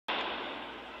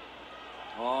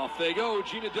Off they go.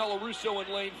 Gina Dello Russo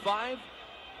in lane 5.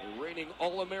 A reigning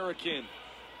All-American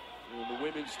in the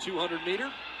women's 200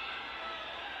 meter.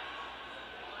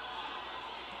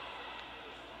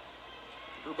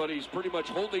 Everybody's pretty much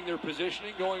holding their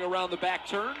positioning, going around the back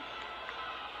turn.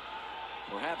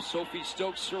 Perhaps Sophie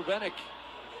Stokes-Cervenek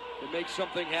can make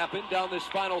something happen down this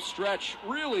final stretch.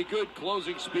 Really good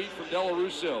closing speed from Dello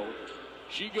Russo.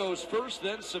 She goes first,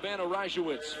 then Savannah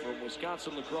Rajewicz from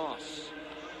Wisconsin Lacrosse.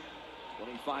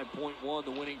 25.1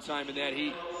 the winning time in that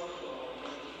heat.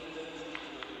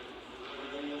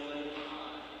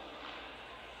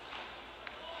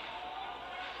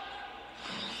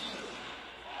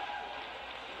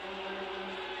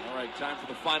 All right, time for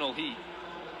the final heat.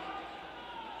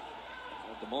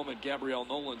 At the moment, Gabrielle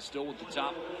Nolan still with the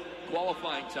top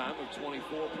qualifying time of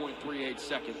 24.38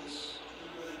 seconds.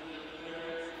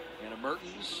 Anna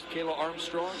Mertens, Kayla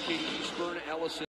Armstrong, Katie Eastburn, Allison